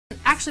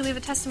actually, we have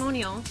a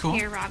testimonial Cool.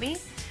 here, Robbie.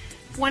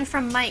 One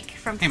from Mike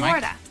from Hey, Mike.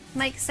 Florida.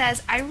 Mike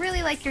says, I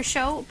really like your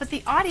show, but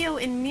the audio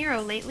in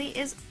Miro lately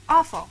is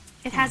awful.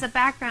 It has a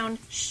background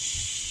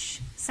shh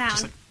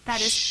sound like,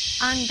 that is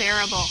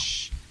unbearable.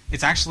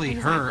 It's actually What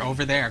does her that mean?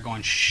 over there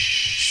going,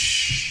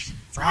 shh.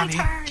 my Robbie,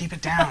 turn. keep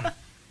it down.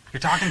 You're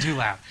talking too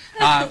loud.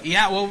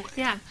 Yeah, well,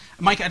 Yeah.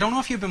 Mike, I don't know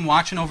if you've been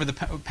watching over the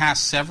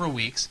past several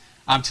weeks.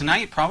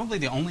 Tonight, probably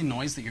the only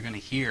noise that you're going to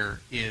hear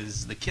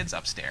is the kids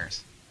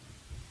upstairs.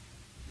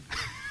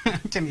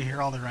 Can you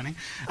hear all the running?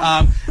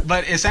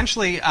 But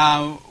essentially,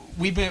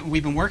 we've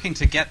been working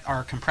to get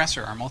our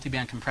compressor, our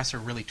multiband compressor,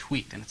 really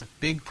tweaked, and it's a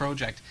big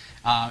project.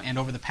 And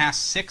over the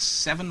past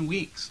 6-7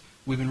 weeks,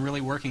 we've been really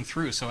working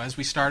through. So as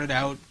we started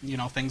out,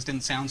 things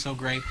didn't sound so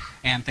great,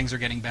 and things are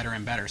getting better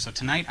and better. So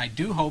tonight, I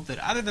do hope that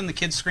other than the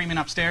kids screaming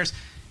upstairs,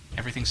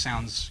 everything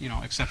sounds,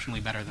 exceptionally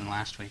better than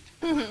last week.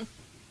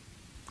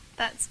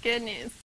 That's good news.